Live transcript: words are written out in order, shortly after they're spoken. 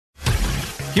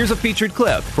Here's a featured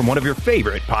clip from one of your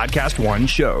favorite Podcast One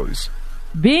shows.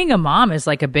 Being a mom is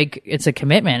like it's a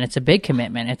commitment. It's a big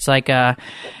commitment. It's like a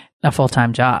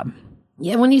full-time job.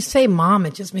 Yeah, when you say mom,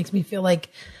 it just makes me feel like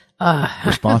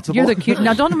responsible. You're the cute.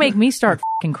 Now, don't make me start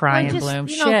fucking crying, Bloom.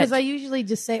 You know, because I usually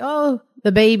just say, "Oh,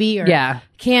 the baby," or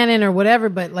Kannon, or whatever.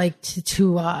 But like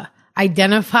to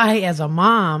identify as a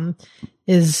mom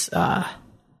is,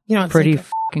 it's pretty like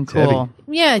fucking cool.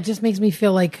 Heavy. Yeah, it just makes me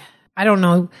feel like I don't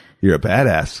know. You're a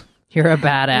badass. You're a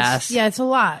badass. It's a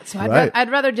lot. So Right.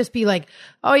 I'd rather just be like,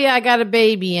 "Oh yeah, I got a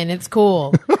baby and it's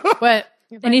cool." But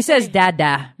and he says,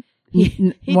 "Dada,"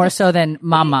 more so than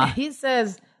 "mama." He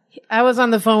says, I was on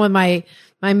the phone with my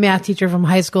math teacher from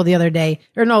high school the other day,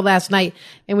 last night,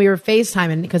 and we were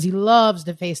FaceTiming because he loves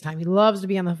to FaceTime. He loves to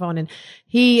be on the phone, and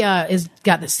he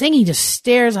got this thing. He just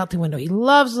stares out the window. He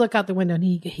loves to look out the window, and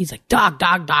he's like, dog,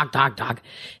 dog, dog, dog, dog.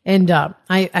 And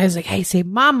I was like, hey, say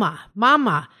mama,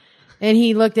 mama. And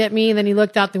he looked at me, and then he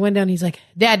looked out the window, and he's like,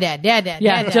 dad, dad, dad, dad.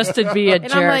 Yeah, dad, just to be a and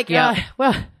jerk. I'm like, yeah.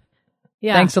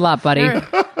 Yeah. Thanks a lot, buddy.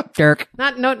 Jerk.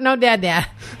 No dad, dad.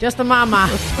 Just a mama.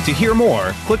 To hear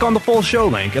more, click on the full show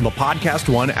link in the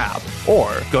Podcast One app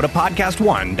or go to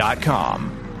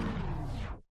podcastone.com.